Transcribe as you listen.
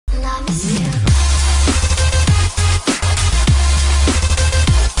You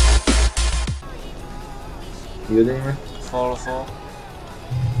there? Fall. Try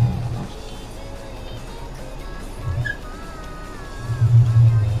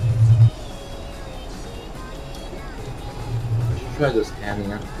the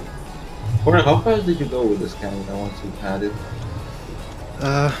scanning. Or how fast did you go with the scanning once you had it?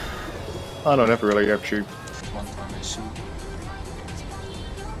 I don't ever really have to. One time I shoot.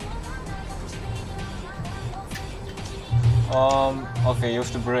 Okay, you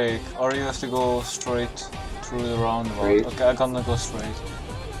have to brake, or you have to go straight through the roundabout. Straight. Okay, I'm gonna go straight.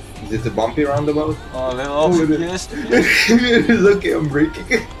 Is it a bumpy roundabout? Oh, little, Oh, it is. yes. It's okay, I'm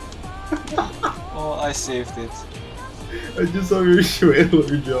braking. Oh, I saved it. I just saw your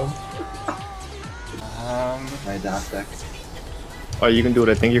trailer jump. My dash deck. Oh, you can do what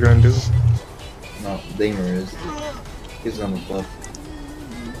I think you're gonna do. No, Damer is. He's on the buff.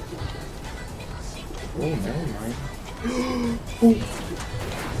 Oh, never mind.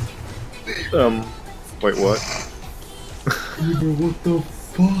 Wait, what? Dude, what the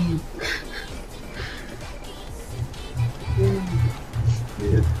fuck?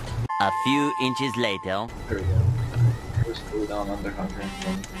 Yeah. A few inches later. There we go. Just go down under 100.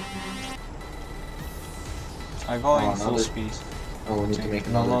 I'm going Oh, full another- speed. Oh, we need to make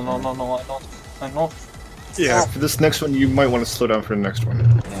No, another. I don't. Yeah, for this next one, you might want to slow down for the next one.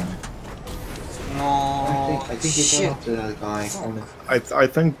 Yeah. No. I think you shit. got up to that guy. I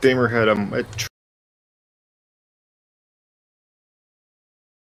think Damer had a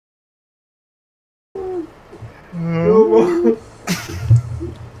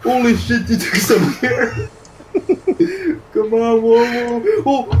Holy shit, you took some hair! Come on, whoa!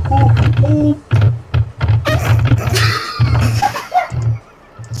 Oh!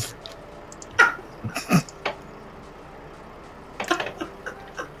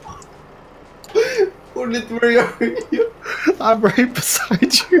 Bullet, where are you? I'm right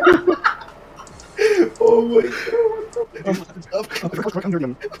beside you. Oh my god!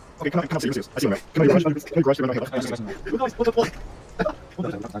 Okay, come on, serious. I see him now. Can I rush? Can I rush?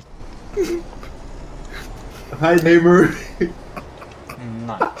 Hi, neighbor.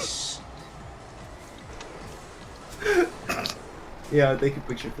 Nice. Yeah, I'll take a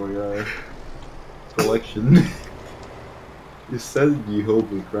picture for your collection. You said you hope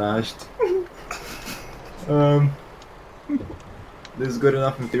we crashed. This is good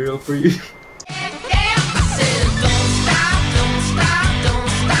enough material for you.